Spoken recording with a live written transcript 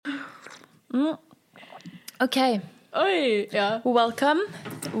Okay. Oi, ja. Welcome,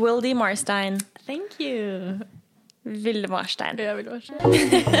 Vilde Marstein. Thank you. Vilde Marstein. Ja, Vilde Marstein.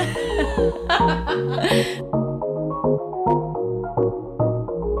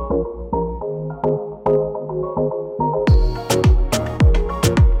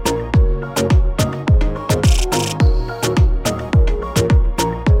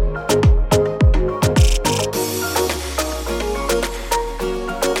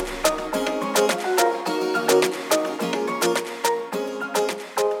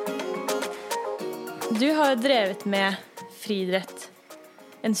 Du har drevet med friidrett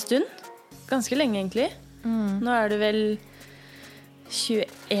en stund. Ganske lenge, egentlig. Nå er du vel 21?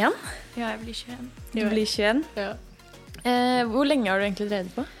 Ja, jeg blir 21. Du blir 21. Ja. Hvor lenge har du egentlig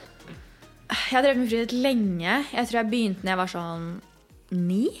drevet på? Jeg har drevet med friidrett lenge. Jeg tror jeg begynte når jeg var sånn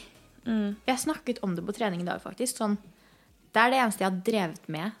 9. Jeg snakket om det på trening i dag, faktisk. Sånn, det er det eneste jeg har drevet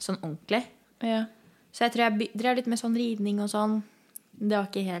med, sånn ordentlig. Ja. Så jeg tror jeg drev litt med sånn ridning og sånn. Det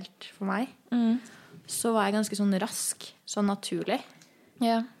var ikke helt for meg. Så var jeg ganske sånn rask, sånn naturlig.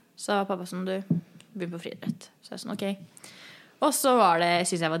 Ja. Så var pappa sånn, du begynner på friidrett. Så jeg sånn, ok. Og så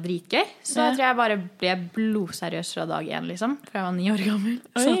synes jeg var dritgøy. Så jeg tror jeg bare ble blodseriøs fra dag 1, liksom. For jeg var 9 år gammel.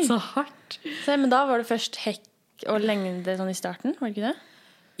 Sånn så hardt. Men da var det først hekk og lengde sånn i starten, var det ikke det?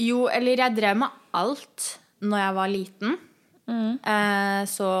 Jo, eller jeg drev med alt når jeg var liten.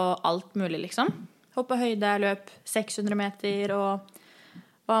 Så alt mulig, liksom. Hoppet høyde, løp 600 meter og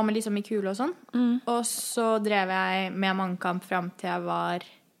var med liksom i kule og sånn. Og så drev jeg med mannkamp frem til jeg var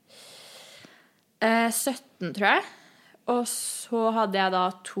 17, tror jeg. Og så hadde jeg da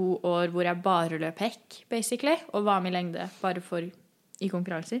 2 år hvor jeg bare løp hekk, basically, og var med i lengde, bare i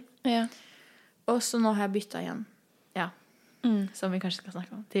konkurranser. Ja. Og så nå har jeg byttet igjen, som vi kanskje skal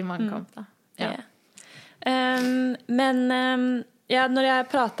snakke om, til mannkamp da. Ja. Når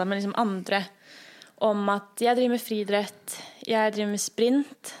jeg pratet med liksom andre om at jeg driver med friidrett, jeg driver med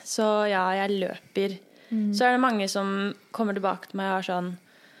sprint, så ja, jeg løper. Så er det mange som kommer tilbake til meg og er sånn,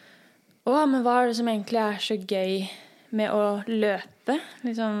 men hva er det som egentlig er så gøy med å løpe?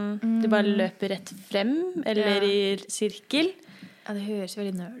 Liksom, du bare løper rett frem, eller i sirkel. Ja, det høres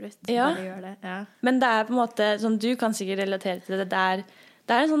veldig nerd ut. Ja. Bare gjør det. Ja. Men det er på en måte, sånn, du kan sikkert relatere til det, det er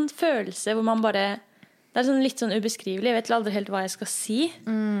en sånn følelse hvor man bare, det er sånn litt sånn ubeskrivelig, jeg vet aldri helt hva jeg skal si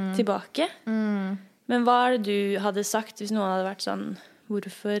tilbake. Men hva er det du hadde sagt hvis noen hadde vært sånn,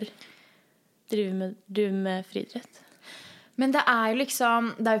 hvorfor driver du med friidrett? Men det er jo liksom,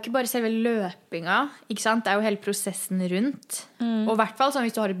 det er jo ikke bare selve løpinga, ikke sant? Det er jo hele prosessen rundt. Og i hvert fall sånn,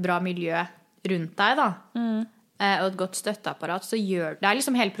 hvis du har et bra miljø rundt deg da, og et godt støtteapparat, så gjør det er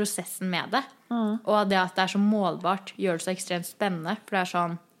liksom hele prosessen med det. Og det at det er så målbart gjør det så ekstremt spennende, for det er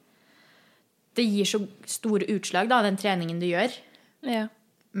sånn, det gir så store utslag da, den treningen du gjør. Ja.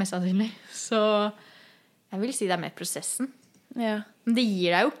 Mest sannsynlig. Så jeg vil si det er mer prosessen. Ja. Men det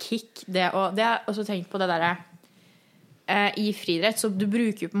gir deg jo kick, det, og det har også tenkt på det der i friidrett, så du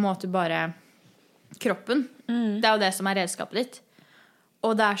bruker jo på en måte bare kroppen. Det er jo det som er redskapet ditt.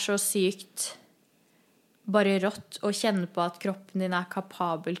 Og det er så sykt bare rått å kjenne på at kroppen din er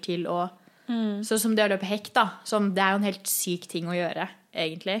kapabel til å så som det å løpe hekk da, som det er jo en helt syk ting å gjøre,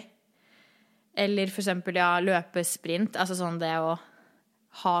 egentlig. Eller for eksempel, løpe sprint, altså sånn det å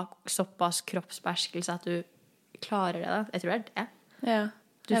ha såpass kroppsbeherskelse at du klarer det da. Jeg tror det er det. Ja,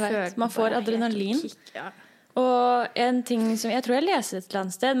 jeg vet. Man får adrenalin. Kick, ja. Og en ting som, jeg tror jeg leser et eller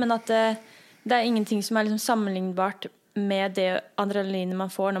annet sted, men at det er ingenting som er liksom sammenlignbart med det adrenalinet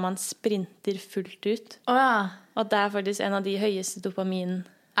man får når man sprinter fullt ut. At det er faktisk en av de høyeste dopamin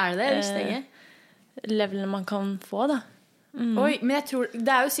er det? Jeg visste ikke. Levelene man kan få da. Oi, men jeg tror,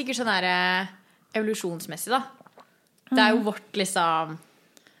 det er jo sikkert sånn her evolusjonsmessig da. Det er jo vårt liksom...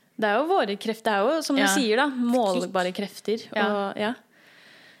 Det er jo våre krefter, det er jo som du sier da, målbare krefter. Og,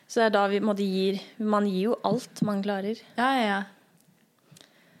 så det er da man gir jo alt man klarer. Ja.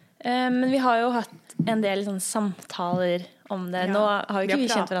 Men vi har jo hatt en del sånne samtaler om det. Nå har jo ikke vi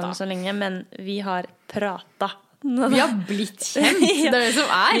kjent hverandre så lenge, men vi har pratet. Vi har blitt kjent, det er det som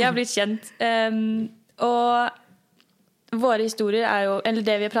er. Vi har blitt kjent. Og våre historier er jo, eller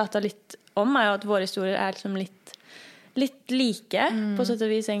det vi har pratet litt om, er jo at våre historier er liksom litt like, på sett og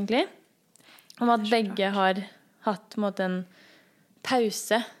vis egentlig. Om at begge har hatt på en måte en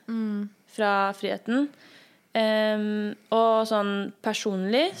pause fra friheten. Og sånn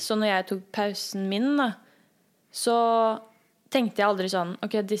personlig, så når jeg tok pausen min da, så tenkte jeg aldri sånn,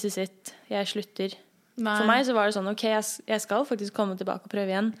 ok, this is it, jeg slutter. Nei. For meg så var det sånn, ok, jeg skal faktisk komme tilbake og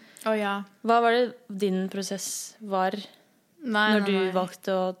prøve igjen. Hva var det din prosess var når du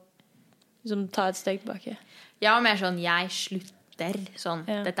valgte å liksom, ta et steg tilbake? Jeg var mer sånn, jeg slutter sånn,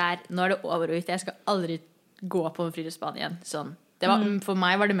 nå det over og ut, jeg skal aldri gå på en friidrettsbane igjen, sånn. For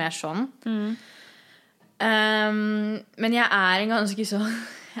meg var det mer sånn. Men jeg en ganske sånn,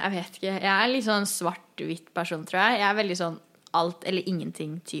 jeg vet ikke, jeg litt sånn svart-hvitt person, tror jeg. Jeg veldig sånn alt eller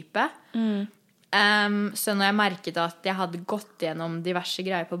ingenting type. Så når jeg merket at jeg hadde gått gjennom diverse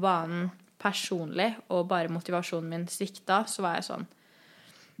greier på banen personlig, og bare motivasjonen min svikta, så var jeg sånn,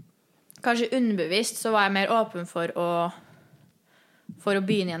 kanskje underbevisst, så var jeg mer åpen for å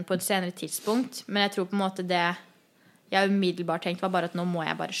begynne igjen på et senere tidspunkt. Men jeg tror på en måte det jeg umiddelbart tenkte var bare at nå må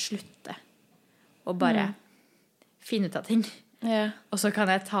jeg bare slutte. Og bare finne ut av ting. Og så kan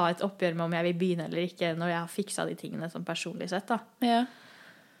jeg ta et oppgjør med om jeg vil begynne eller ikke når jeg har fikset de tingene sånn personlig sett. Da.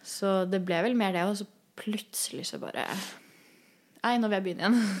 Så det ble vel mer det, og så plutselig så bare nei, nå vil jeg begynne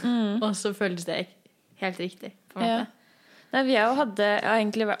igjen. Og så føles det helt riktig, på en måte. Nei, jeg har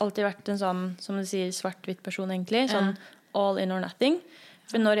egentlig alltid vært en sånn, som du sier, svart-hvitt person egentlig. Sånn all in or nothing.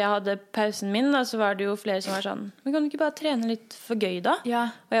 For når jeg hadde pausen min, da, så var det jo flere som var sånn, men kan du ikke bare trene litt for gøy da?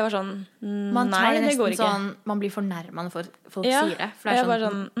 Og jeg var sånn, nei, det går ikke. Sånn, man blir fornærmet når folk sier det. For det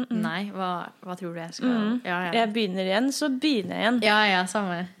sånn, nei, hva tror du jeg skal? Jeg begynner igjen, så begynner jeg igjen. Ja,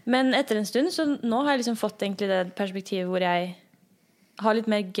 samme. Men etter en stund, så nå har jeg liksom fått egentlig det perspektivet hvor jeg har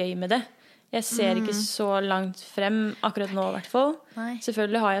litt mer gøy med det. Jeg ser ikke så langt frem akkurat nå i hvert fall.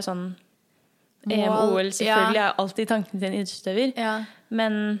 Selvfølgelig har jeg sånn EM-OL, selvfølgelig er alltid tanken til en idrettsutøver.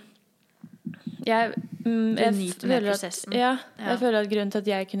 Men jeg føler prosessen. Jeg føler at grunnen til at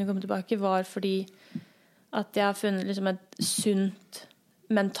jeg kunne komme tilbake var fordi at jeg har funnet liksom jeg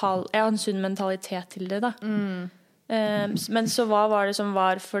har en sunn mentalitet til det da. Men så hva var det som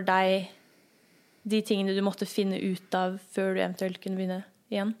var for deg de tingene du måtte finne ut av før du eventuelt kunne begynne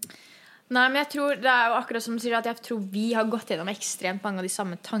igjen? Nei, men jeg tror, det jo akkurat som du sier, at jeg tror vi har gått gjennom ekstremt mange av de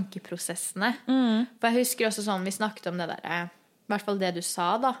samme tankeprosessene. For jeg husker også sånn, vi snakket om det der, i hvert fall det du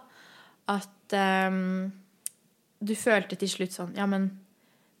sa da, at du følte til slutt sånn, ja, men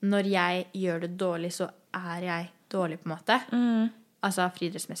når jeg gjør det dårlig, så jeg dårlig på en måte. Altså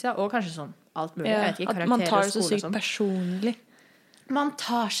friidrettsmessig, og kanskje sånn alt mulig. Jeg vet ikke, karakterer og skole og sånn. At man tar det så sykt personlig. Man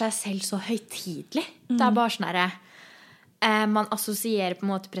tar seg selv så høytidelig. Det bare sånn her, man assosierer på en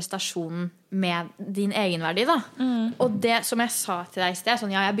måte prestasjonen med din egenverdi da. Og det som jeg sa til deg i sted,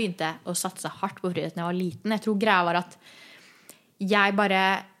 sånn, jeg begynte å satse hardt på friidrett når jeg var liten. Jeg tror greia var at jeg bare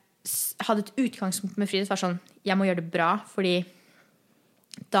hadde et utgangspunkt med friidrett, var sånn, jeg må gjøre det bra, fordi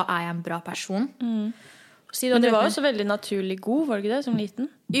da jeg en bra person. Men du var jo så veldig naturlig god, var det ikke det, som liten?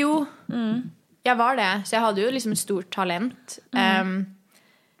 Jo, jeg var det. Så jeg hadde jo liksom et stort talent.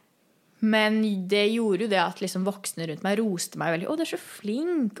 Men det gjorde jo det at liksom voksne rundt meg roste meg veldig. Å, du så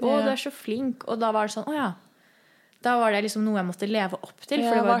flink! Å, du så flink! Og da var det sånn, å ja. Da var det liksom noe jeg måtte leve opp til.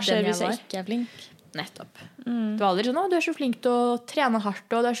 For det var hva skjer den hvis jeg ikke flink? Nettopp. Det var aldri sånn, å, du så flink til å trene hardt,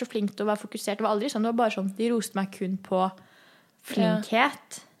 og du så flink til å være fokusert. Det var aldri sånn, det var bare sånn, de roste meg kun på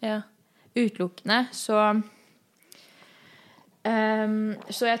flinkhet. Utelukkende. Så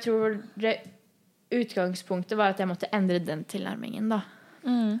jeg tror utgangspunktet var at jeg måtte endre den tilnærmingen da.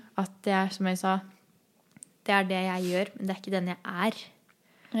 At det som jeg sa, det det jeg gjør, men det ikke den jeg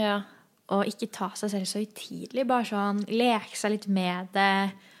og ikke ta seg selv så høytidelig, bare sånn leke seg litt med det,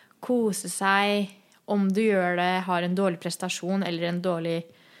 kose seg om du gjør det, har en dårlig prestasjon eller en dårlig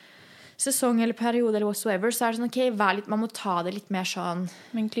sesong eller periode eller whatsoever, så det sånn, ok, man må ta det litt mer sånn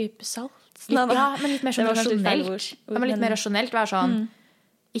med en klype salt men litt mer sånn rasjonelt litt mer rasjonelt, være sånn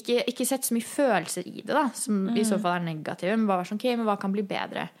ikke sett så mye følelser i det da, som i så fall negative, men bare sånn, ok, men hva kan bli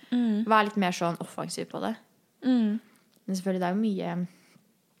bedre? Vær litt mer sånn offensiv på det. Men selvfølgelig, det jo mye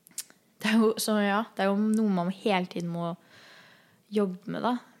det jo noe man hele tiden må jobbe med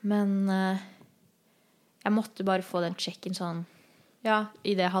da, men jeg måtte bare få den checken sånn,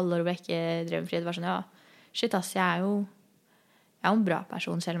 i det halvåret hvor jeg ikke drev med frihet, var sånn, shit ass, jeg jo en bra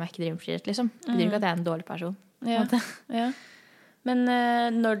person selv om jeg ikke driver med frihet, liksom. Det betyr ikke at jeg en dårlig person. Men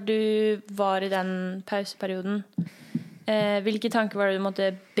når du var i den pauseperioden, hvilke tanker var det du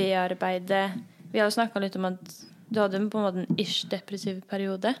måtte bearbeide? Vi har jo snakket litt om at du hadde på en måte en ish-depressiv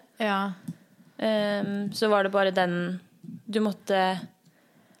periode. Så var det bare den du måtte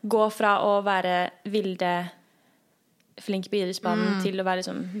gå fra å være Vilde, flink på idrettsbanen, til å være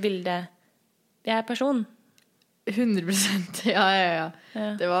liksom Vilde, jeg person. 100%, ja.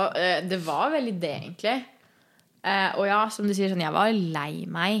 Det var veldig det, egentlig. Og som du sier, sånn, jeg var lei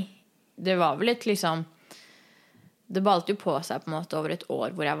meg. Det var vel litt liksom det balte jo på seg på en måte over et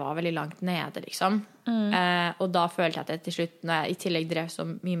år hvor jeg var veldig langt nede liksom. Og da følte jeg at jeg til slutt, når jeg i tillegg drev så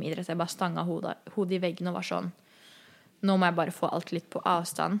mye med idrett, jeg bare stanga hodet i veggen og var sånn, nå må jeg bare få alt litt på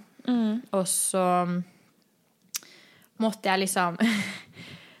avstand. Og så måtte jeg liksom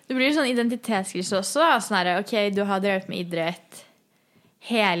Det blir sånn identitetskrise også. Sånn her, ok, du har drevet med idrett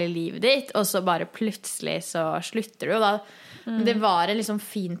hele livet ditt, og så bare plutselig så slutter du. Da. Men det var en liksom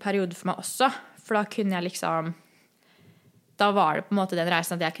fin periode for meg også, for da kunne jeg liksom Da var det på en måte den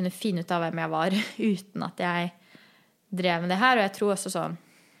reisen at jeg kunne finne ut av hvem jeg var uten at jeg drev med det her. Og jeg tror også sånn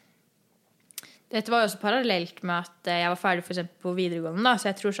Dette var jo også parallelt med at jeg var ferdig for eksempel på videregående, da,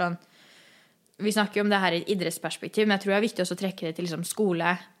 så jeg tror sånn Vi snakker jo om det her i et idrettsperspektiv, men jeg tror det er viktig også å trekke det til liksom,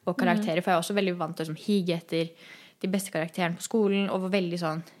 skole og karakterer, for jeg er også veldig vant til å liksom, hige etter de beste karakterene på skolen, og var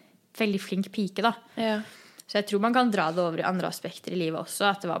veldig flink pike, da. Ja. Så jeg tror man kan dra det over i andre aspekter i livet også,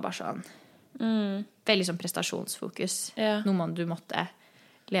 at det var bare sånn veldig sånn prestasjonsfokus. Ja. Noe du måtte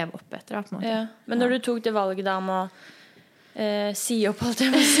leve opp etter, da, på en måte. Ja. Men når du tok det valget da om å si opp alt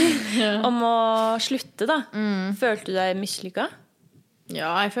jeg må si, om å slutte, da, følte du deg mislykket?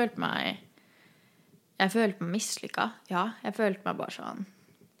 Ja, jeg følte meg mislykket. Ja, jeg følte meg bare sånn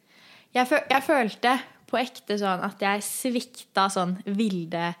Jeg følte på ekte sånn at jeg svikta sånn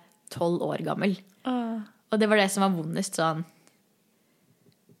Vilde 12 år gammel. Og det var det som var vondest sånn.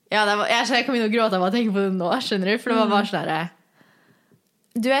 Ja, jeg kan begynne å gråte av å tenke på det nå, skjønner du? For det var bare sånn der.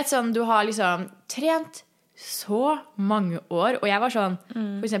 Du vet sånn, du har liksom trent så mange år, og jeg var sånn,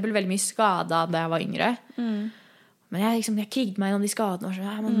 for eksempel veldig mye skadet da jeg var yngre. Men jeg kriget meg gjennom de skadene, og sånn,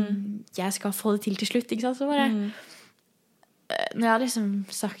 ja, men jeg skal få det til slutt, ikke sant? Så bare når jeg hadde liksom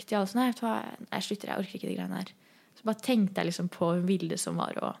sagt til alle sånn, jeg slutter, jeg orker ikke de greiene her. Så bare tenkte jeg liksom på Vilde som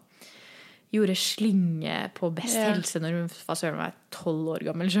var og gjorde slynge på best helse når hun var søren meg 12 år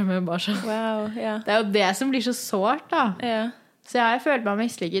gammel. Så bare sånn. Wow, yeah. Det er jo det som blir så sårt da. Yeah. Så jeg følte meg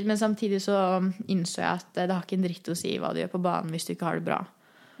mislykket, men samtidig så innså jeg at det har ikke en dritt å si hva du gjør på banen hvis du ikke har det bra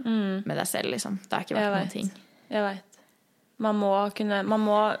med deg selv. Liksom. Det har ikke vært noen ting. Jeg vet. Man må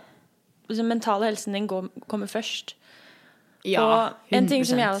liksom, mentale helsen din kommer først. Ja, og en ting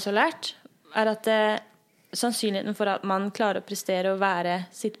som jeg også har lært, er at sannsynligheten for at man klarer å prestere og være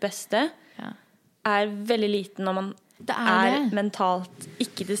sitt beste, er veldig liten når man er mentalt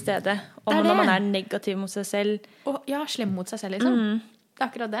ikke til stede. Og når man er negativ mot seg selv. Og slem mot seg selv, liksom. Det er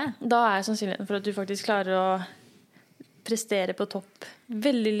akkurat det. Da er sannsynligheten for at du faktisk klarer å prestere på topp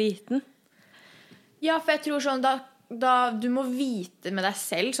veldig liten. Ja, for jeg tror sånn, da du må vite med deg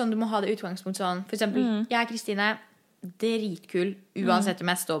selv, sånn, du må ha det utgangspunkt sånn, for eksempel, jeg er Kristine, dritkul, uansett om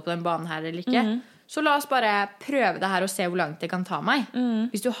jeg står på den banen her eller ikke. Så la oss bare prøve det her og se hvor langt det kan ta meg.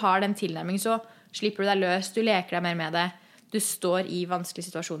 Hvis du har den tilnærmingen, så slipper du deg løs, du leker deg mer med det. Du står i vanskelige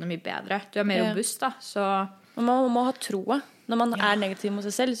situasjoner mye bedre. Du er mer robust, da. Så man må ha troa. Når man er negativ mot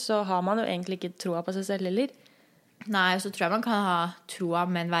seg selv, så har man jo egentlig ikke troa på seg selv heller. Nei, så tror jeg man kan ha troa,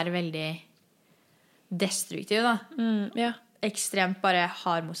 men være veldig destruktiv, da. Ekstremt bare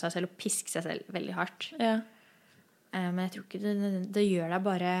hard mot seg selv og piske seg selv veldig hardt. Men jeg tror ikke det gjør deg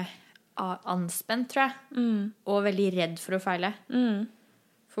bare anspent, tror jeg. Og veldig redd for å feile.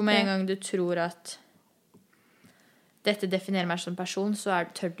 For med en gang du tror at dette definerer meg som person, så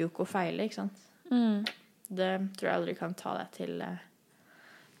tør du jo ikke å feile, ikke sant? Det tror jeg aldri kan ta deg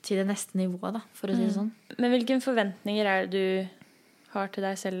til det neste nivået, da, for å si det sånn. Men hvilke forventninger er det du har til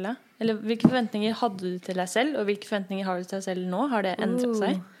deg selv, da? Eller hvilke forventninger hadde du til deg selv, og hvilke forventninger har du til deg selv nå? Har det endret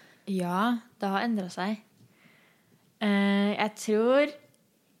seg? Ja, det har endret seg. Jeg tror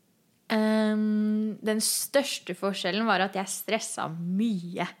den største forskjellen var at jeg stresset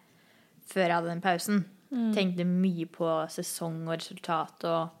mye før jeg hadde den pausen. Tenkte mye på sesong og resultat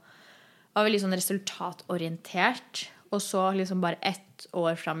og var veldig sånn resultatorientert. Og så liksom bare 1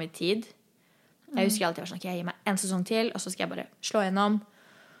 år frem i tid. Jeg husker alltid var sånn, jeg gir meg en sesong til, og så skal jeg bare slå gjennom.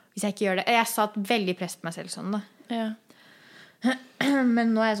 Hvis jeg ikke gjør det. Jeg satt veldig press på meg selv sånn da.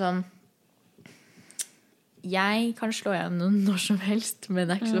 Men nå er jeg sånn, jeg kan slå gjennom når som helst, men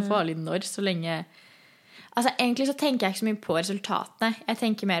det er ikke så farlig når, så lenge. Altså egentlig så tenker jeg ikke så mye på resultatene. Jeg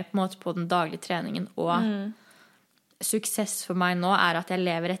tenker mer på en måte på den daglige treningen, og suksess for meg nå er at jeg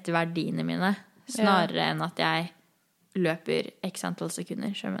lever etter verdiene mine, snarere enn at jeg løper x antall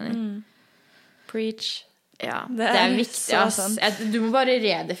sekunder, skjønner jeg. Preach. Ja, det er viktig. Du må bare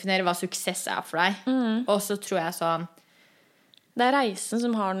redefinere hva suksess er for deg. Og så tror jeg sånn, det er reisen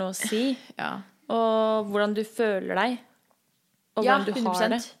som har noe å si. Og hvordan du føler deg. Og hvordan du 100%. Har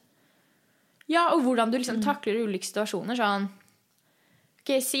det. Ja, og hvordan du liksom takler ulike situasjoner. Sånn. Ok,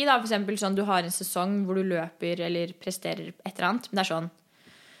 si da for eksempel sånn, du har en sesong hvor du løper eller presterer et eller annet. Men det er sånn,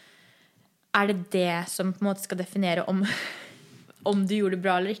 er det som på en måte skal definere om du gjorde det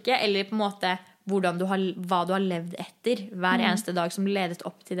bra eller ikke? Eller på en måte hva du har levd etter hver eneste dag som ledet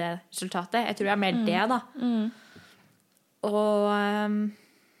opp til det resultatet. Jeg tror det er mer det da. Og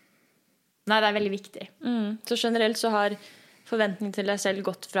Nei, det er veldig viktig. Så generelt så har forventningen til deg selv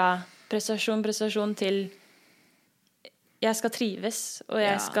gått fra prestasjon til jeg skal trives, og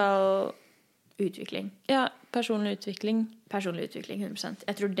jeg skal Utvikling. Ja, personlig utvikling. Personlig utvikling, 100%.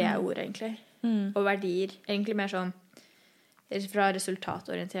 Jeg tror det er ordet, egentlig. Og verdier. Egentlig mer sånn fra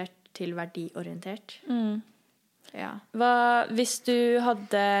resultatorientert til verdiorientert. Ja. Hvis du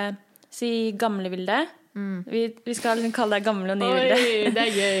hadde si gamle Vilde. Vi skal liksom kalle deg gamle og nye Vilde. Oi, det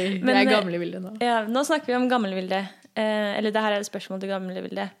er gøy. Men, det er gamle Vilde nå. Ja, nå snakker vi om gamle Vilde. Eller det her er et spørsmål til gamle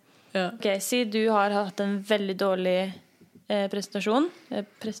Vilde. Ja. Ok, si du har hatt en veldig dårlig prestasjon.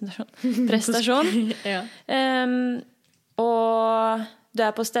 Ja. Og du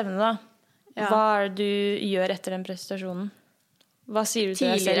er på stevne da. Ja. Hva er det du gjør etter den prestasjonen? Hva sier du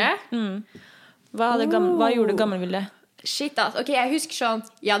til deg selv? Hva gjorde gamle Vilde? Shit, ass. Ok, jeg husker sånn,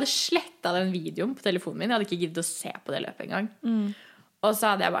 jeg hadde slettet den videoen på telefonen min. Jeg hadde ikke giddet å se på det løpet en gang. Og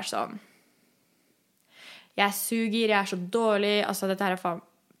så hadde jeg bare sånn, jeg suger, jeg er så dårlig. Altså, dette her er faen,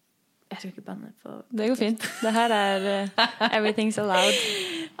 jeg skal ikke banne på. Det går fint. Det her er everything's allowed.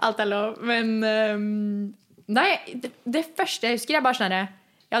 Alt er lov. Men, nei, det første jeg husker er bare sånn her,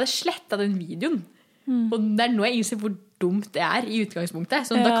 jeg hadde slettet den videoen. Og det er nå jeg innser hvor dumt det er i utgangspunktet.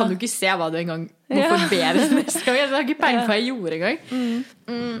 Så da kan du ikke se hva du en gang må forbedre neste gang. Jeg har ikke peiling på hva jeg gjorde en gang.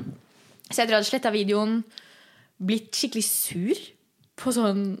 Så jeg tror jeg hadde slettet videoen, blitt skikkelig sur på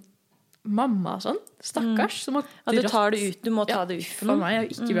sånn mamma og sånn. Stakkars. Som har du tar det ut. Du må ta det ut. For meg er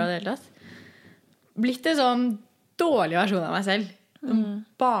det ikke bra det hele tatt. Blitt en sånn dårlig versjon av meg selv. En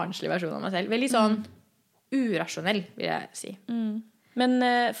barnslig versjon av meg selv. Veldig sånn urasjonell, vil jeg si. Men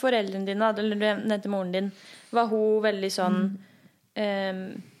foreldrene dine, eller du nevnte moren din, var hun veldig sånn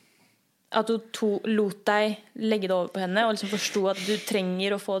at hun lot deg legge det over på henne og liksom forstod at du trenger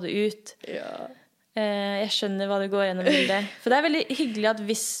å få det ut. Jeg skjønner hva du går gjennom i det. For det er veldig hyggelig at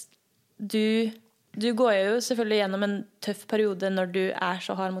hvis du går jo selvfølgelig gjennom en tøff periode når du er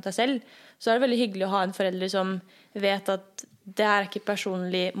så hard mot deg selv, så er det veldig hyggelig å ha en forelder som vet at det her er ikke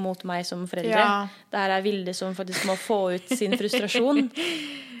personlig mot meg som foreldre. Det her er Vilde som faktisk må få ut sin frustrasjon,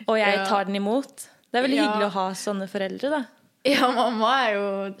 og jeg tar den imot. Det er veldig hyggelig å ha sånne foreldre, da. Ja, mamma er jo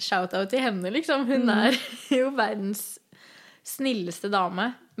shout-out til henne, liksom. Hun er jo verdens snilleste dame.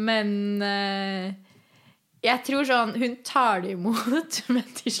 Men jeg tror sånn, hun tar det imot, men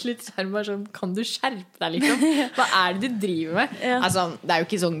til slutt så er hun bare sånn, kan du skjerpe deg, liksom? Hva er det du driver med? Altså, det er jo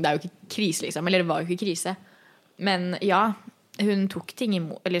ikke sånn, det er jo ikke krise, liksom. Eller det var jo ikke krise. Men ja, hun tok ting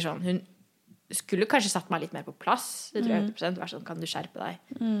imot, eller sånn, hun skulle kanskje satt meg litt mer på plass, det tror jeg 100%, vær sånn, kan du skjerpe deg?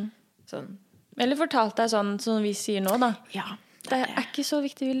 Sånn. Eller fortalt deg sånn som vi sier nå da. Ja. Det er ikke så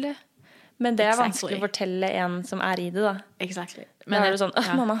viktig, Vilde. Men det er vanskelig å fortelle en som er i det da. Exactly. Men da er det sånn,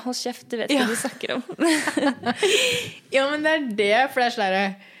 mamma, hold kjeft, du vet hva du snakker om. Ja, men det er det, for det er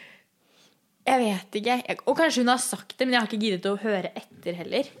sånn, jeg vet ikke, og kanskje hun har sagt det, men jeg har ikke giddet å høre etter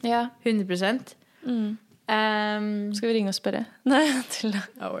heller. 100%. Skal vi ringe og spørre? Nei, til da.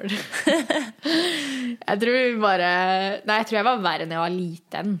 Jeg tror jeg var verre enn jeg var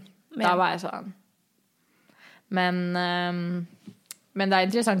liten. Da var jeg sånn. Men det er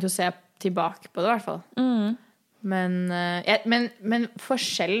interessant å se tilbake på det, i hvert fall. Men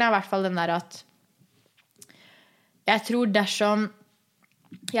forskjellen er i hvert fall den der at jeg tror dersom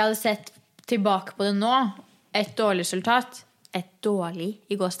jeg hadde sett tilbake på det nå, et dårlig resultat, et dårlig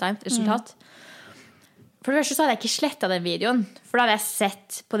i gåstegn resultat, for det første så hadde jeg ikke slettet den videoen, for da hadde jeg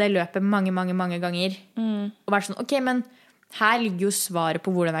sett på det løpet mange, mange, mange ganger, og vært sånn, ok, men her ligger jo svaret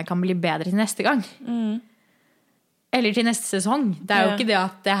på hvordan jeg kan bli bedre til neste gang. Eller til neste sesong. Det er jo ikke det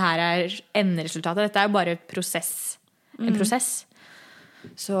at det her er enderesultatet. Dette er jo bare en prosess.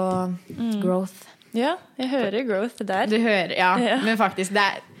 Så growth. Ja, jeg hører growth der. Du hører, ja. Men faktisk, det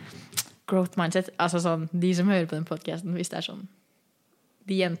er growth mindset. Altså sånn, de som hører på den podcasten, hvis det er sånn,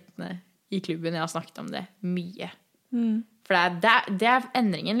 de jentene i klubben, jeg har snakket om det mye. For det er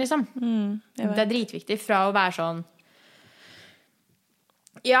endringen, liksom. Det er dritviktig fra å være sånn,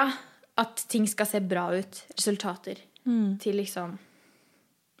 ja, at ting skal se bra ut, resultater, til liksom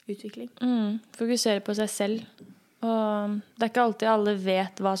utvikling. Fokusere på seg selv. Og det er ikke alltid alle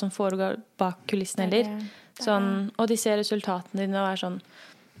vet hva som foregår bak kulissen heller. Sånn, og de ser resultatene dine og er sånn,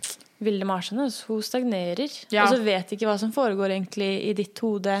 Vilde Marstein, hun stagnerer. Og så vet ikke hva som foregår egentlig i ditt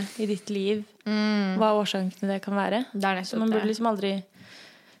hode, i ditt liv. Hva årsakene det kan være. Så man burde liksom aldri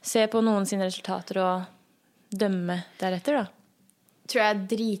se på noen sine resultater og dømme deretter, da. Tror jeg er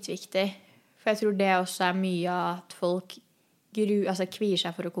dritviktig. For jeg tror det også er mye at folk kvier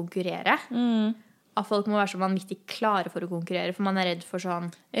seg for å konkurrere. At folk må være så vanvittig klare for å konkurrere, for man er redd for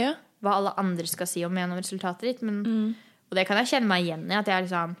sånn hva alle andre skal si om en av resultatet ditt. Og det kan jeg kjenne meg igjen i, at jeg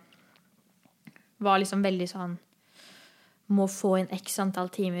liksom var liksom veldig sånn må få inn x antall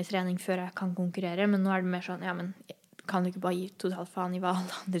timer trening før jeg kan konkurrere, men nå det mer sånn, ja, men kan du ikke bare gi totalt faen i hva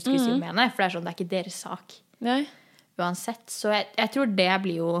alle andre skulle si om henne? For det sånn, det ikke deres sak. Nei. Uansett. Så jeg tror det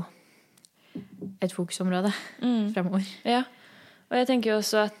blir jo et fokusområde fremover. Ja. Og jeg tenker jo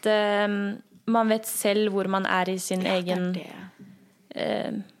også at man vet selv hvor man i sin egen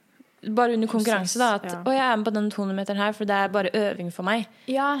bare under konkurranse da, at jeg med på den 200 meteren her, for det bare øving for meg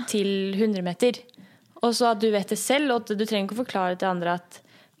til 100 meter. Og så at du vet det selv, og at du trenger ikke å forklare til andre at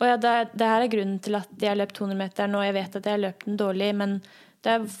det her grunnen til at jeg har løpt 200 meter, og jeg vet at jeg har løpt den dårlig, men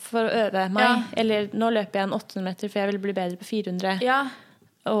det for å øve meg. Eller nå løper jeg en 800 meter, for jeg vil bli bedre på 400. Ja.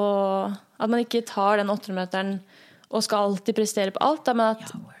 Og at man ikke tar den 800 meteren og skal alltid prestere på alt, da, men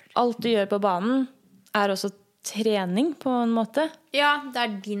at alt du gjør på banen også trening på en måte. Ja,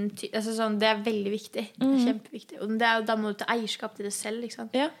 det din altså sånn, det veldig viktig. Det kjempeviktig. Og da må du ta eierskap til det selv, ikke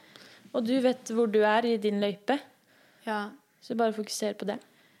sant? Ja. Og du vet hvor du i din løype. Ja. Så bare fokuser på det.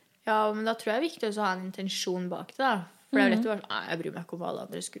 Ja, men da tror jeg det viktig å ha en intensjon bak det, da. For det lett å være sånn, jeg bryr meg ikke om hva alle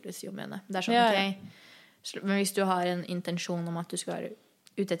andre skulle si om henne. Det sånn, ok. Men hvis du har en intensjon om at du skal være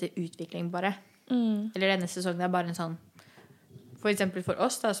ute etter utvikling bare, eller denne sesongen bare en sånn, for eksempel for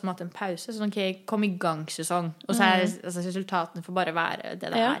oss da, som har hatt en pause, sånn, ok, kom i gang sesong, og så altså, resultatene får bare være det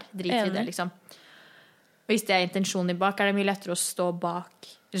det drit i det, liksom. Og hvis det intensjonen din bak, det mye lettere å stå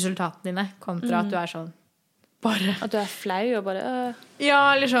bak resultatene dine, kontra at du sånn, bare at du flau og bare ja,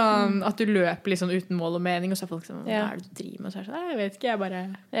 eller sånn at du løper liksom uten mål og mening, og så folk sånn, hva det du driver med? Og så sånn, jeg vet ikke, jeg bare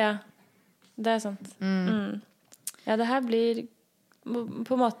ja, det sant. Ja, det her blir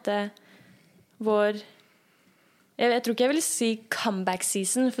på en måte vår jeg tror ikke jeg vil si comeback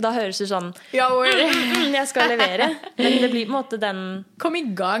season, for da høres det sånn jeg skal levere, men det blir på en måte den kom i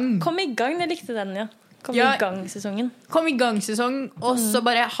gang, jeg likte den, ja. Kom i gang-sesong, og så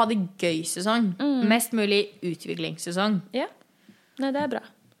bare ha det gøy-sesong. Mest mulig utviklingssesong. Ja, nei, det bra.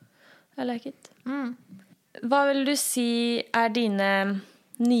 I like it. Hva vil du si dine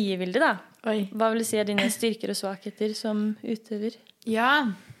nye Vilde, da? Oi. Hva vil du si dine styrker og svakheter som utøver? Ja,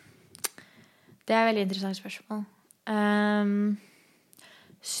 det et veldig interessant spørsmål.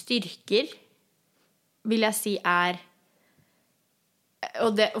 Styrker vil jeg si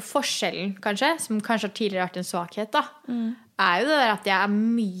og forskjellen kanskje, som kanskje har tidligere vært en svakhet da, jo det der at jeg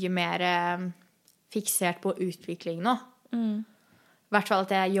mye mer fiksert på utvikling nå. I hvert fall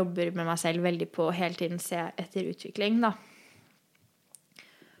at jeg jobber med meg selv veldig på å hele tiden se etter utvikling da.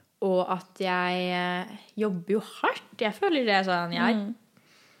 Og at jeg jobber jo hardt. Jeg føler det sånn,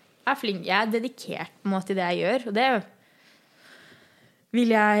 jeg flink, jeg dedikert på en måte i det jeg gjør, og det vil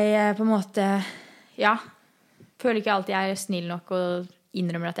jeg på en måte føler ikke alltid jeg snill nok og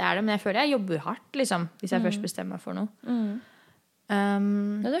innrømmer at jeg det, men jeg føler jeg jobber hardt, liksom, hvis jeg først bestemmer meg for noe.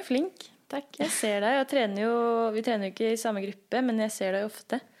 Ja, du flink. Takk. Jeg ser deg, vi trener jo ikke i samme gruppe, men jeg ser deg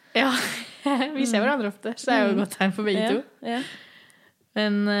ofte. Ja, vi ser hverandre ofte, så jo godt tegn for begge to. Ja.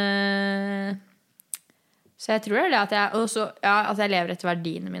 Men, så jeg tror det at jeg, også, at jeg lever etter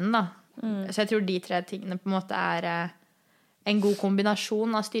verdiene mine, da. Så jeg tror de 3 tingene på en måte en god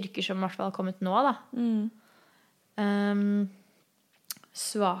kombinasjon av styrker som i hvert fall har kommet nå, da.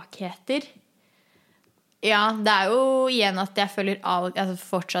 Svakheter. Ja, det jo igjen at jeg føler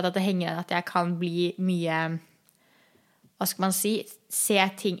fortsatt at det henger igjen at jeg kan bli mye, hva skal man si,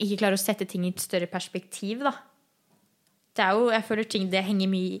 ikke klare å sette ting i et større perspektiv, da. Det jo, jeg føler ting, det henger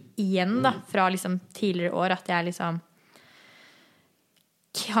mye igjen, da, fra liksom tidligere år, at jeg liksom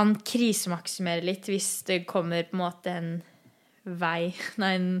kan krisemaksimere litt hvis det kommer på en måte en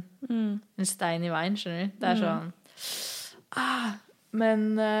stein i veien, skjønner du? Det sånn men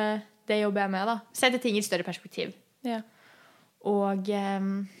det jobber jeg med, da. Sette ting i et større perspektiv. Ja. Og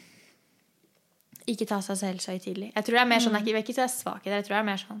ikke ta seg selv så tidlig. Jeg tror det mer sånn, jeg vil ikke si det svakhet, jeg tror det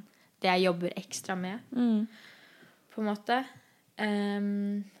mer sånn det jeg jobber ekstra med. På en måte.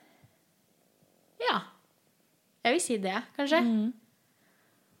 Ja. Jeg vil si det, kanskje.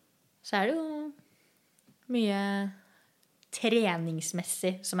 Så det jo mye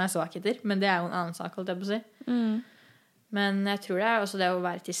treningsmessig som svakheter, men det jo en annen sak, holdt jeg på å si. Men jeg tror det også det å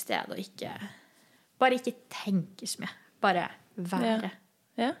være til stede og bare ikke tenke så mye. Bare være.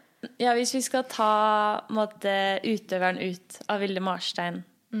 Ja, hvis vi skal ta utøveren ut av Vilde Marstein,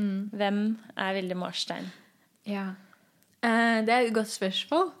 hvem Vilde Marstein? Ja. Det et godt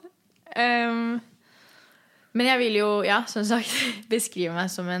spørsmål. Men jeg vil jo, som sagt, beskrive meg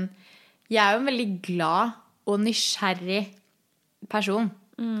som jeg jo en veldig glad og nysgjerrig person,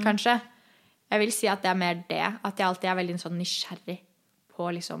 kanskje. Jeg vil si at det mer det, at jeg alltid veldig sånn nysgjerrig på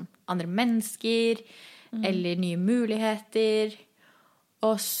liksom andre mennesker, eller nye muligheter.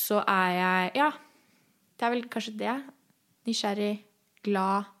 Og så jeg, det vel kanskje det. Nysgjerrig,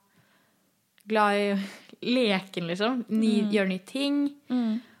 glad i leken, liksom. Gjør nye ting.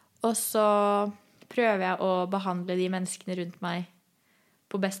 Og så prøver jeg å behandle de menneskene rundt meg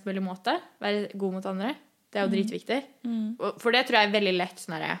på best mulig måte. Være god mot andre. Det er jo dritviktig. For det tror jeg er veldig lett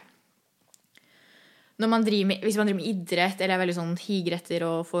sånn her, hvis man driver med idrett, eller er veldig sånn higer etter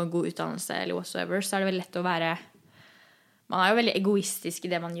å få en god utdannelse, eller whatsoever, så er det veldig lett å være... Man er jo veldig egoistisk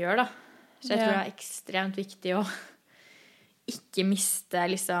i det man gjør, da. Så jeg tror det er ekstremt viktig å ikke miste,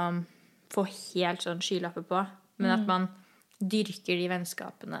 liksom, få helt sånn skylapper på, men at man dyrker de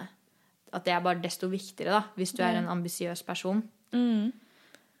vennskapene. At det er bare desto viktigere, da, hvis du er en ambisiøs person.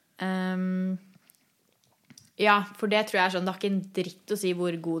 Ja, for det tror jeg er sånn, det er ikke en dritt å si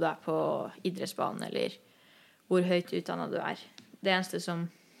hvor god du er på idrettsbanen, eller hvor høyt utdannet du er. Det eneste som,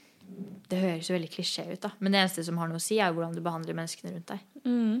 det høres jo veldig klisjé ut da, men det eneste som har noe å si er hvordan du behandler menneskene rundt deg.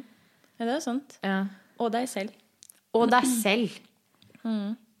 Ja, det er sant. Ja. Og deg selv. Og deg selv,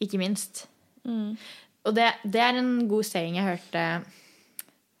 ikke minst. Og det er en god saying jeg hørte,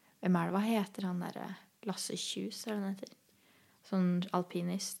 hvem er det, hva heter han der, Lasse Kjus, er det han heter? Sånn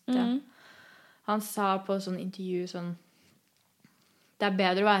alpinist, ja. Han sa på sånn intervju sånn, det er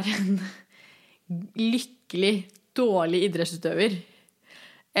bedre å være en lykkelig, dårlig idrettsutøver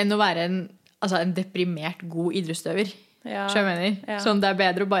enn å være en deprimert, god idrettsutøver. Ja. Så jeg mener. Ja. Sånn, det er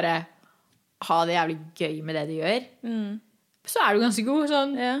bedre å bare ha det jævlig gøy med det du gjør. Så er du ganske god.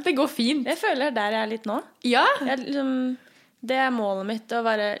 Sånn, det går fint. Jeg føler der jeg er litt nå. Ja. Det er målet mitt, å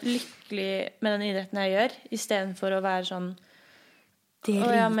være lykkelig med den idretten jeg gjør, i stedet for å være sånn,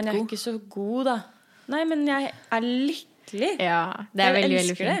 men jeg er ikke så god da. Nei, men jeg er lykkelig. Ja, det er veldig,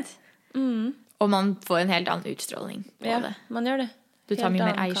 veldig fint. Og man får en helt annen utstråling på det. Ja, man gjør det. Du tar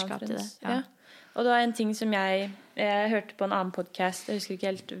mye mer eierskap til det. Ja. Og det var en ting som jeg hørte på en annen podcast, jeg husker ikke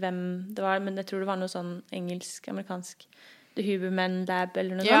helt hvem det var, men jeg tror det var noe sånn engelsk-amerikansk The Huberman Lab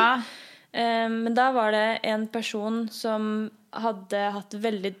eller noe sånt. Men da var det en person som hadde hatt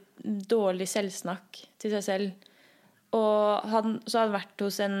veldig dårlig selvsnakk til seg selv. Og så hadde han vært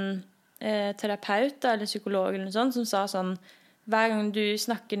hos en terapeut eller psykolog eller noe sånt, som sa sånn, hver gang du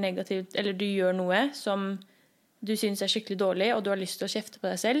snakker negativt eller du gjør noe som du synes er skikkelig dårlig og du har lyst til å kjefte på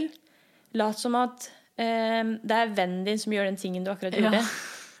deg selv, lat som at det er vennen din som gjør den tingen du akkurat gjorde.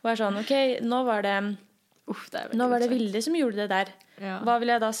 Og er sånn, ok, nå var det Vilde som gjorde det der. Hva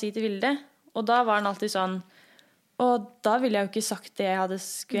vil jeg da si til Vilde? Og da var han alltid sånn, og da ville jeg jo ikke sagt det jeg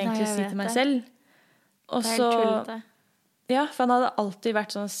skulle egentlig si til meg selv. Og det er helt tullete. Ja, for han hadde alltid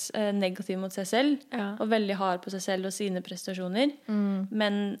vært sånn negativ mot seg selv, og veldig hard på seg selv og sine prestasjoner.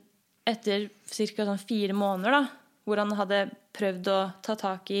 Men etter cirka sånn 4 måneder da, hvor han hadde prøvd å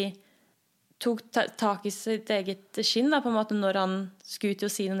tok tak i sitt eget skinn da, på en måte når han skulle ut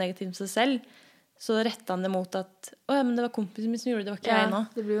og si noe negativt om seg selv, så rettet han det mot at, men det var kompisen min som gjorde det, det var ikke jeg nå.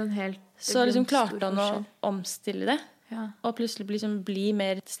 Det blir jo en helt... Så liksom klarte han å omstille det. Ja. Og plutselig bli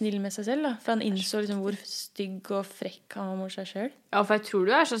mer snill med seg selv da. For han innså liksom hvor stygg og frekk han var mot seg selv. Ja, for jeg tror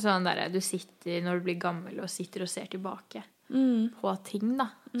du er sånn der du sitter når du blir gammel og sitter og ser tilbake på ting da.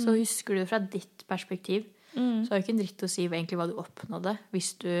 Så husker du fra ditt perspektiv. Så har jo ikke en dritt å si egentlig hva du oppnådde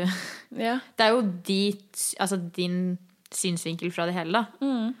hvis du... Det er jo din synsvinkel fra det hele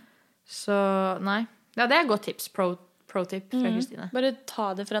da. Så nei. Ja, det er et godt tips. Pro-tip fra Kristine. Bare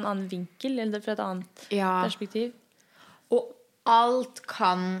ta det fra en annen vinkel eller fra et annet perspektiv. Og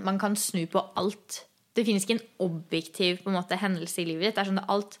man kan snu på alt. Det finnes ikke en objektiv på en måte, hendelse i livet ditt. Det er sånn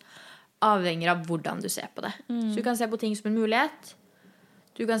at alt avhenger av hvordan du ser på det. Så du kan se på ting som en mulighet.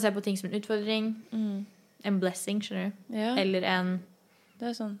 Du kan se på ting som en utfordring. En blessing, skjønner du? Ja. Eller en...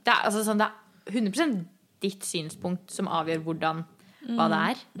 Det er sånn. Det er 100% ditt synspunkt som avgjør hva det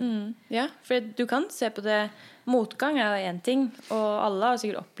er. Ja, for du kan se på det. Motgang er jo en ting, og alle har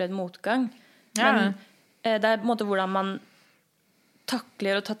sikkert opplevd motgang. Men det er på en måte hvordan man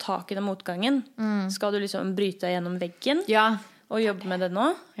takler å ta tak i den motgangen. Skal du liksom bryte deg gjennom veggen og jobbe med det nå?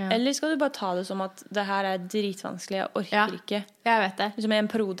 Eller skal du bare ta det som at det her er dritvanskelig, jeg orker ikke. Jeg vet det. Liksom i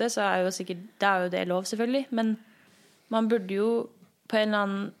en periode så er jo sikkert, det er jo det lov selvfølgelig, men man burde jo på en eller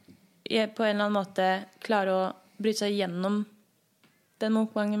annen måte klare å bryte seg gjennom den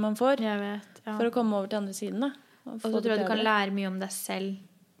motgangen man får. Jeg vet, for å komme over til andre siden da. Og så tror jeg du kan lære mye om deg selv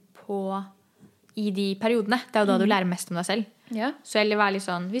i de periodene. Det er jo da du lærer mest om deg selv. Så eller være litt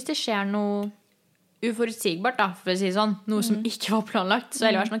sånn, hvis det skjer noe uforutsigbart da, for å si sånn, noe som ikke var planlagt, så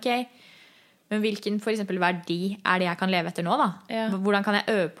eller være sånn, ok, men hvilken for eksempel verdi er det jeg kan leve etter nå da? Hvordan kan jeg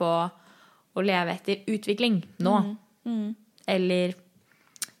øve på å leve etter utvikling nå? Eller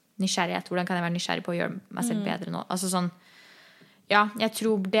nysgjerrighet, hvordan kan jeg være nysgjerrig på å gjøre meg selv bedre nå? Altså sånn, ja, jeg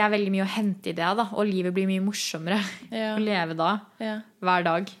tror det veldig mye å hente i det da, og livet blir mye morsommere å leve da, hver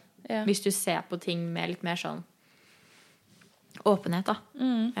dag. Hvis du ser på ting med litt mer sånn åpenhet da.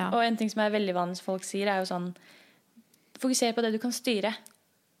 Og en ting som veldig vanlig folk sier jo sånn, fokuser på det du kan styre.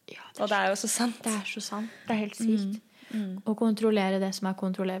 Ja, og det jo så sant. Det så sant. Det helt sykt. Å kontrollere det som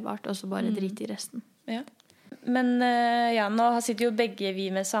kontrollerbart, og så bare drite i resten. Ja. Men nå sitter jo begge vi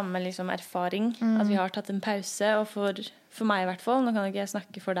med samme liksom, erfaring, at vi har tatt en pause, og for meg i hvert fall, nå kan ikke jeg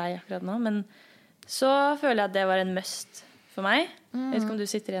snakke for deg akkurat nå, men så føler jeg at det var en must for meg. Jeg vet ikke om du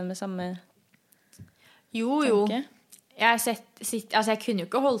sitter igjen med samme tanke? Jeg kunne jo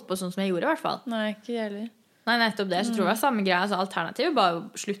ikke holdt på sånn som jeg gjorde i hvert fall. Nei, ikke jeg heller. Nei, nettopp det, så tror jeg det var samme greie. Altså, alternativet bare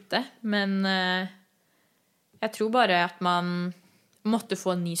å slutte. Men jeg tror bare at man måtte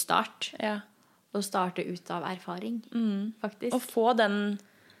få en ny start. Ja. Og starte ut av erfaring, faktisk. Og få den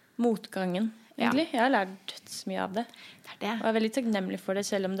motgangen, egentlig. Jeg har lært mye av det. Det det. Og jeg veldig takknemlig for det,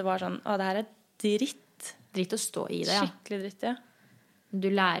 selv om det var sånn, det her dritt. Dritt å stå i det, ja. Skikkelig dritt, ja. Du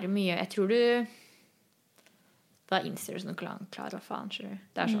lærer mye. Jeg tror du... Da innser du sånn klar, hva faen, skjønner du?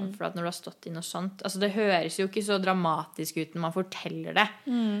 Det sånn, for at når du har stått i noe sånt... Altså, det høres jo ikke så dramatisk ut når man forteller det.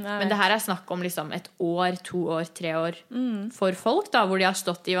 Men det her snakk om liksom 1 år, 2 år, 3 år for folk, da, hvor de har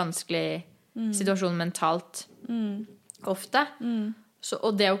stått i vanskelig situasjon mentalt ofte. Så,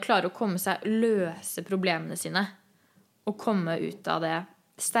 og det å klare å komme seg, løse problemene sine, og komme ut av det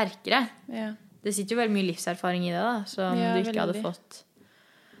sterkere. Det sitter jo veldig mye livserfaring i det, da, som du ikke hadde fått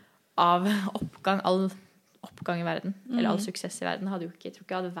av oppgang i verden, eller all suksess i verden, jeg tror ikke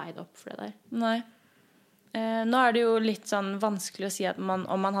jeg hadde veid opp for det der. Nei. Nå det jo litt sånn vanskelig å si at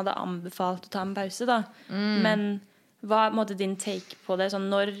om man hadde anbefalt å ta en pause, da. Men hva måtte din take på det? Sånn,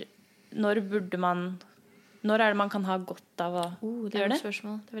 når burde man... Når det man kan ha godt av å gjøre det?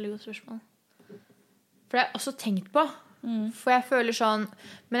 Spørsmål. Det veldig godt spørsmål. For det har jeg også tenkt på. For jeg føler sånn...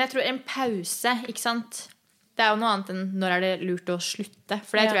 Men jeg tror en pause, ikke sant? Det jo noe annet enn når det lurt å slutte.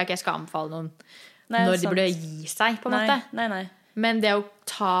 For det tror jeg ikke jeg skal anbefale noen... når de burde gi seg, på en måte. Nei. Men det å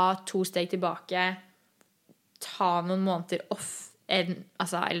ta 2 steg tilbake, ta noen måneder off,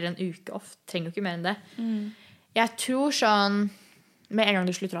 eller en uke off, trenger jo ikke mer enn det. Jeg tror sånn, med en gang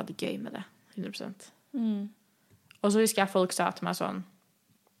du slutter å ha det gøy med det, 100%. Og så husker jeg folk sa til meg sånn,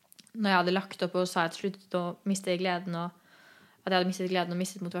 når jeg hadde lagt opp og sa at jeg sluttet å miste gleden, og at jeg hadde mistet gleden og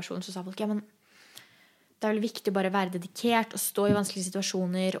mistet motivasjonen, så sa folk, ja, men det veldig viktig å bare være dedikert, og stå i vanskelige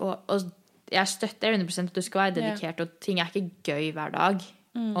situasjoner, og jeg støtter 100% at du skal være dedikert, og ting ikke gøy hver dag,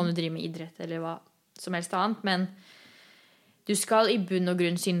 om du driver med idrett eller hva som helst annet, men du skal i bunn og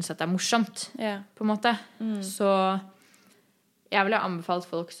grunn synes at det morsomt, på en måte. Så jeg ville anbefalt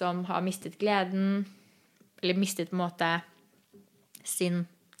folk som har mistet gleden, eller mistet på en måte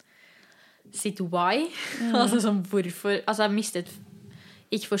sitt why, altså som hvorfor, altså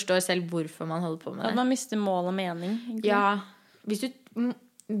ikke forstår selv hvorfor man holder på med det. At man mister mål og mening, egentlig. Ja,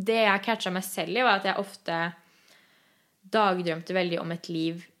 det jeg catchet meg selv i var at jeg ofte dagdrømte veldig om et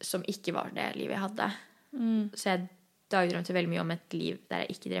liv som ikke var det livet jeg hadde. Så jeg dagdrømte veldig mye om et liv der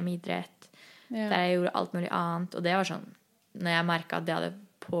jeg ikke drev med idrett, der jeg gjorde alt mulig annet, og det var sånn, når jeg merket at det hadde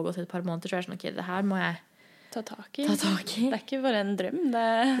pågått et par måneder, så var jeg sånn, ok, det her må jeg ta tak i. Det ikke bare en drøm,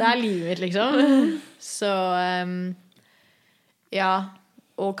 det livet mitt, liksom. Så, ja,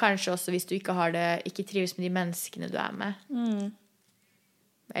 og kanskje også hvis du ikke trives med de menneskene du med,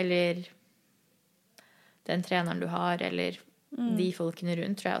 eller den treneren du har, eller de folkene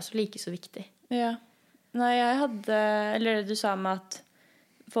rundt, tror jeg også like så viktig. Ja. Nei, eller det du sa med at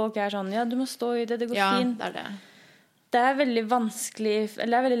folk sånn, ja, du må stå i det, det går fint. Ja, det det. Det veldig vanskelig,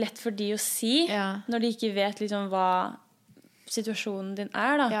 eller det veldig lett for de å si, når de ikke vet liksom hva situasjonen din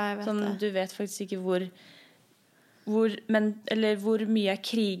da. Ja, jeg vet sånn, det. Du vet faktisk ikke hvor mye jeg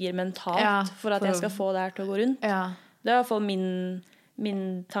kriger mentalt for at jeg skal få det her til å gå rundt. Ja. Det i hvert fall min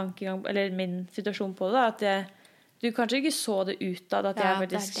tankegang, eller min situasjon på det, da, at du kanskje ikke så det ut av at jeg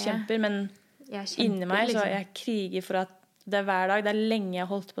faktisk kjemper, men inni meg så jeg kriger for at det hver dag, det lenge jeg har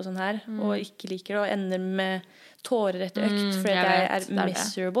holdt på sånn her, og ikke liker det, og ender med tårer etter økt, fordi jeg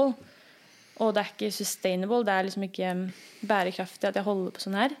miserable. Og det ikke sustainable, det liksom ikke bærekraftig at jeg holder på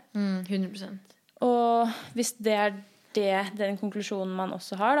sånn her. 100%. Og hvis det den konklusjonen man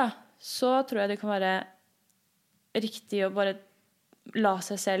også har, da, så tror jeg det kan være riktig å bare la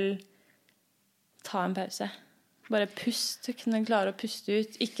seg selv ta en pause. Bare puste, kunne klare å puste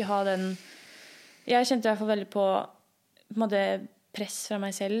ut, ikke ha den... Jeg kjente i hvert fall veldig på press fra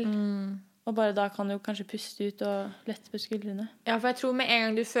meg selv, og bare da kan du kanskje puste ut og lette på skuldrene. Ja, for jeg tror med en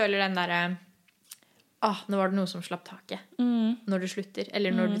gang du føler den der nå var det noe som slapp taket når du slutter,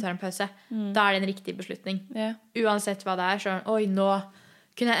 eller når du tar en pause. Da er det en riktig beslutning. Ja. Uansett hva det er, sånn, oi, nå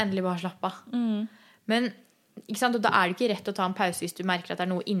kunne jeg endelig bare slappe av. Men, ikke sant, og da er det ikke rett å ta en pause hvis du merker at det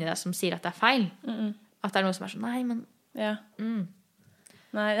er noe inni deg som sier at det er feil. At det er noe som er sånn, nei, men... Ja.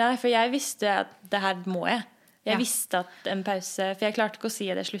 Nei, for jeg visste at det her må jeg. Jeg visste at en pause, for jeg klarte ikke å si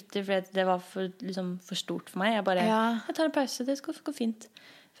at jeg slutter, for det var for stort for meg. Jeg bare, jeg tar en pause, det skal gå fint.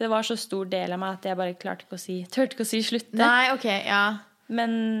 For det var så stor del av meg at jeg bare klarte ikke å si, tørte ikke å si slutte. Nei, ok, ja.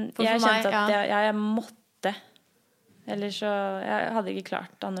 Men for jeg meg, kjente at jeg måtte. Ellers så, jeg hadde ikke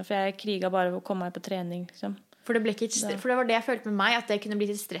klart Anne, for jeg kriget bare for å komme meg på trening, liksom. For det var det jeg følte med meg, at det kunne bli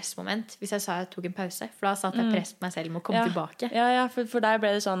et stressmoment hvis jeg sa jeg tok en pause. For da satte jeg press på meg selv med å komme tilbake. Ja, for der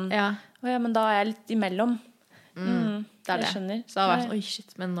ble det sånn, men da er jeg litt imellom. Det er det. Skjønner. Så da var jeg sånn, oi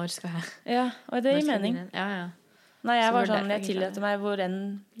shit, men når skal jeg? Ja, og det gir mening. Ja. Nei, jeg var sånn, jeg tillater meg hvor enn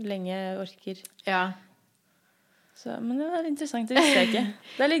lenge jeg orker. Ja. Så, men det var interessant, det visste jeg ikke.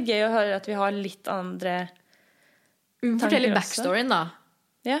 Det er litt gøy å høre at vi har litt andre Fortell litt backstoryen da.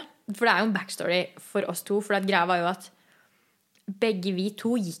 Ja. For det er jo en backstory for oss to, for greia var jo at begge vi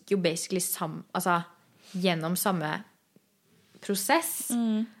to gikk jo basically gjennom samme prosess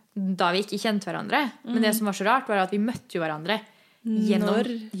da vi ikke kjente hverandre. Men det som var så rart var at vi møtte jo hverandre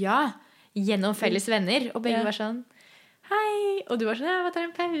gjennom felles venner, og begge var sånn hei, og du var sånn, jeg må ta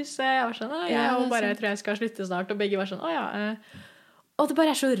en pause, jeg var sånn, jeg tror jeg skal slutte snart, og begge var sånn, og det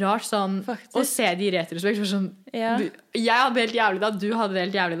bare er så rart sånn, å se det i retrospekt, sånn, jeg hadde helt jævlig da, du hadde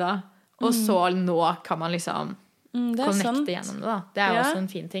helt jævlig da, og så nå kan man liksom connecte gjennom det da. Det er jo også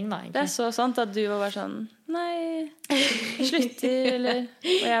en fin ting da, egentlig. Det er så sant at du var bare sånn, nei, jeg slutter, eller,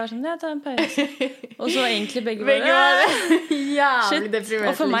 og jeg var sånn, jeg tar en pause. Og så egentlig begge var jævlig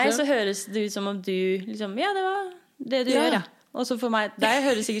deprimert. Og for meg så høres det ut som om du, liksom, det var det du gjør, Og så for meg, der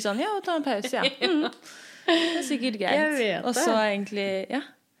høres det sikkert sånn, ta en pause, Det er sikkert greit. Og så egentlig,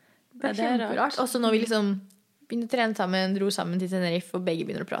 det er kjemperart. Og så når vi liksom begynner å trene sammen, dro sammen til Tenerife, og begge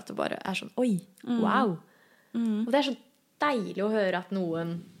begynner å prate, bare er sånn, oi, wow. Og det er så deilig å høre at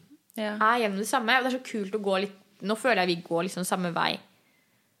noen er gjennom det samme, og det er så kult å gå litt, nå føler jeg vi går liksom samme vei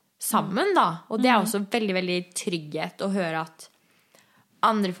sammen da, og det er også veldig, veldig trygghet å høre at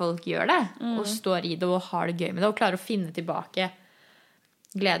andre folk gjør det, og står i det og har det gøy med det, og klarer å finne tilbake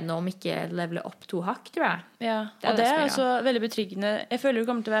gleden om ikke levele opp 2 hakk, tror jeg. Ja, og det er også veldig betryggende. Jeg føler det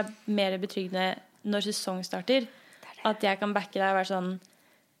kommer til å være mer betryggende når sesong starter. At jeg kan backe deg og være sånn,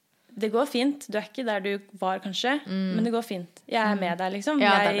 det går fint, du er ikke der du var kanskje, men det går fint. Jeg er med deg, liksom.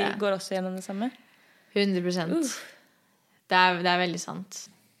 Jeg går også gjennom det samme. 100%. Det er veldig sant.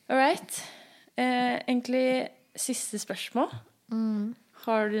 Alright. Egentlig siste spørsmål.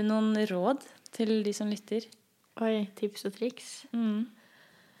 Har du noen råd til de som lytter? Oi, tips og triks.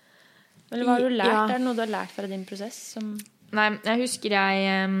 Eller hva har du lært? Er det noe du har lært fra din prosess? Nei, jeg husker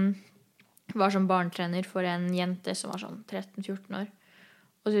jeg var som barntrener for en jente som var sånn 13-14 år.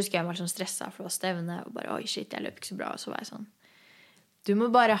 Og så husker jeg var sånn stresset for å stevne, og bare, oi shit, jeg løp ikke så bra. Og så var jeg sånn, du må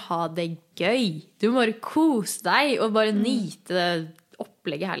bare ha det gøy. Du må bare kose deg, og bare nyte det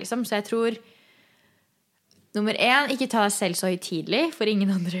opplegget her, liksom. Så jeg tror, nummer 1, ikke ta deg selv så høytidelig, for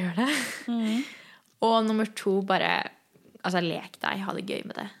ingen andre gjør det. Og nummer 2, bare, lek deg, ha det gøy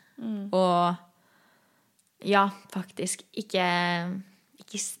med det. Og faktisk ikke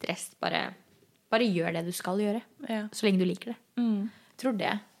stress, bare gjør det du skal gjøre, så lenge du liker det. Jeg tror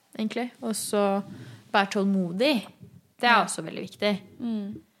det, egentlig. Og så vær tålmodig. Det er også veldig viktig.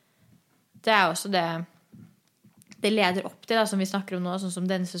 Det er også det leder opp til, da, som vi snakker om nå, sånn som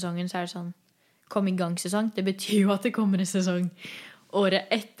denne sesongen, så er det sånn, kom i gang sesong. Det betyr jo at det kommer en sesong året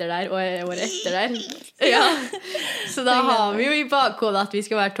etter der, og året etter der. Ja. Så da har vi jo i bakhodet at vi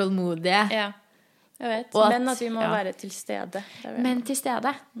skal være tålmodige. Ja, jeg vet. Men at vi må være til stede. Men til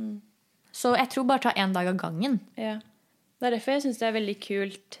stede. Så jeg tror bare ta en dag av gangen. Ja. Det er derfor jeg synes det er veldig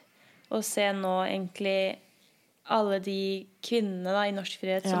kult å se nå egentlig alle de kvinnene da, i norsk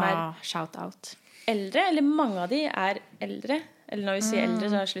frihet som shout out. Eldre, eller mange av de er eldre. Eller når vi sier eldre,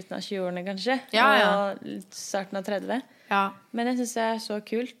 så er det slutten av 20-årene kanskje. Og starten av 30. Ja. Men jeg synes det er så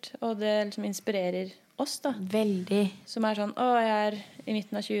kult, og det liksom inspirerer oss da. Veldig. Som er sånn, jeg er i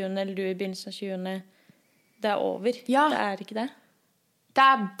midten av 20-årene, eller du i begynnelsen av 20-årene. Det er over. Ja. Det er ikke det. Det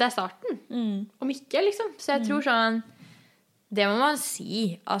er starten. Om ikke, liksom. Så jeg tror sånn, det må man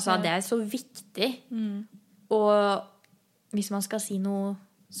si. Altså, det er så viktig. Og hvis man skal si noe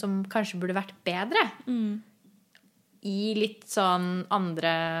som kanskje burde vært bedre, i litt sånn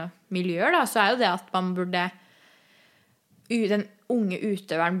andre miljøer, da, så er jo det at man burde, den unge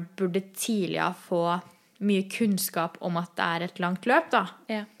utøveren burde tidligere få mye kunnskap om at det et langt løp, da.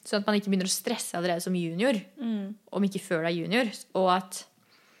 Ja. Sånn at man ikke begynner å stresse allerede som junior, om ikke før du junior. Og at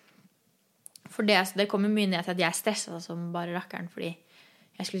for det kommer mye ned til at jeg stresset som bare rakkeren, fordi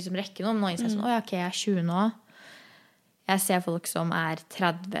jeg skulle liksom rekke noe. Nå innså jeg sånn, ok, jeg 20 nå. Jeg ser folk som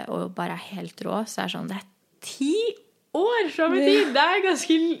 30 og bare helt rå, så sånn, det 10 år fram i tid. Det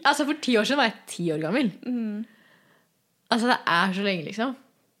ganske... Altså, for 10 år siden var jeg 10 år gammel. Altså, det så lenge, liksom.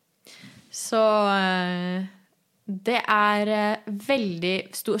 Så det veldig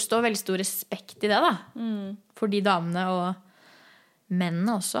står veldig stor respekt i det, da. For de damene og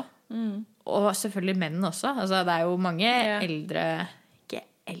mennene også. Og selvfølgelig mennene også. Altså, det jo mange eldre, ikke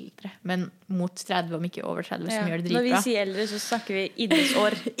eldre, men mot 30, om ikke over 30, som gjør det dritbra. Når vi sier eldre, så snakker vi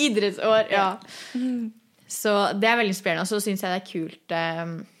idrettsår. Idrettsår, ja. Så det veldig inspirerende. Og så synes jeg det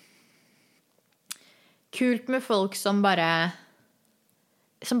kult med folk som bare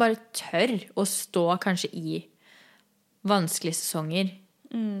tør å stå kanskje i vanskelige sesonger.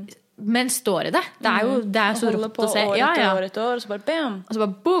 Men står i det. Det jo så rått å se. År etter år, og så bare bam! Og så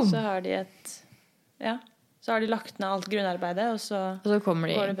bare boom! Så har de så har de lagt ned alt grunnarbeidet, og så kommer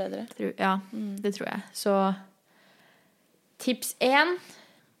går det bedre. Ja, det tror jeg. Så tips 1,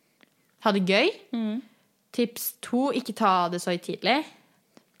 ha det gøy. Tips 2, ikke ta det så tidlig.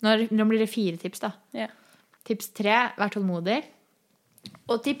 Nå blir det 4 tips, da. Ja. Tips 3, vær tålmodig.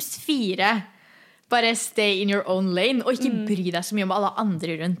 Og tips 4, bare stay in your own lane, og ikke bry deg så mye om alle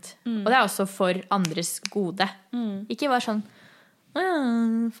andre rundt. Og det også for andres gode. Ikke bare sånn,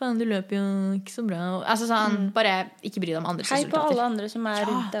 faen, du løper jo ikke så bra. Altså sånn, bare ikke bry deg om andres resultater. Hei på alle andre som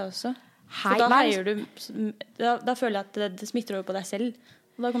rundt deg også. For da heier du, da føler jeg at det smitter over på deg selv.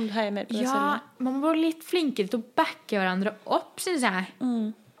 Og da kommer du til å heie mer på deg selv. Ja, man må bli litt flinkere til å backe hverandre opp, synes jeg.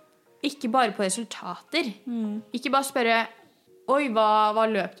 Ikke bare på resultater. Ikke bare spørre, oi, hva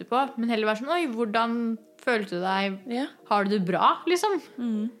løp du på? Men heller være sånn, oi, hvordan følte du deg? Har du det bra, liksom?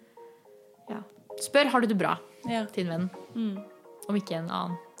 Ja. Spør, har du det bra? Til en venn. Om ikke en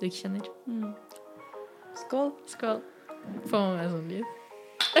annen du ikke kjenner. Skål. Skål. Få meg sånn lyd.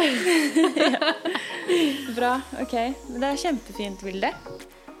 Bra, ok. Det kjempefint, Vilde.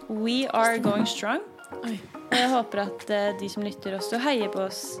 We are going strong. Oi. Og jeg håper at de som lytter også heier på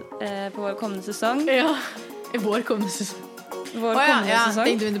oss på vår kommende sesong. Ja, vår kommende sesong. Vår kommende sesong.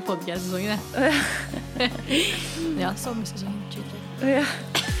 Tenkte du under podcast-sesongen, ja, sommersesongen 23. Ja.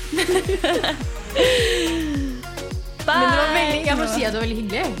 Men det var veldig, jeg må si at det var veldig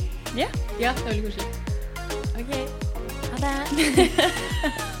hyggelig. Ja. Ja, det var veldig koselig. Ok, ha det.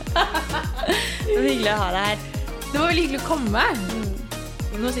 Det var hyggelig å ha deg her. Det var veldig hyggelig å komme.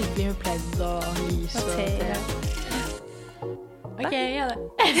 Nå sitter vi med pledd og lys og te. Ok, ha det.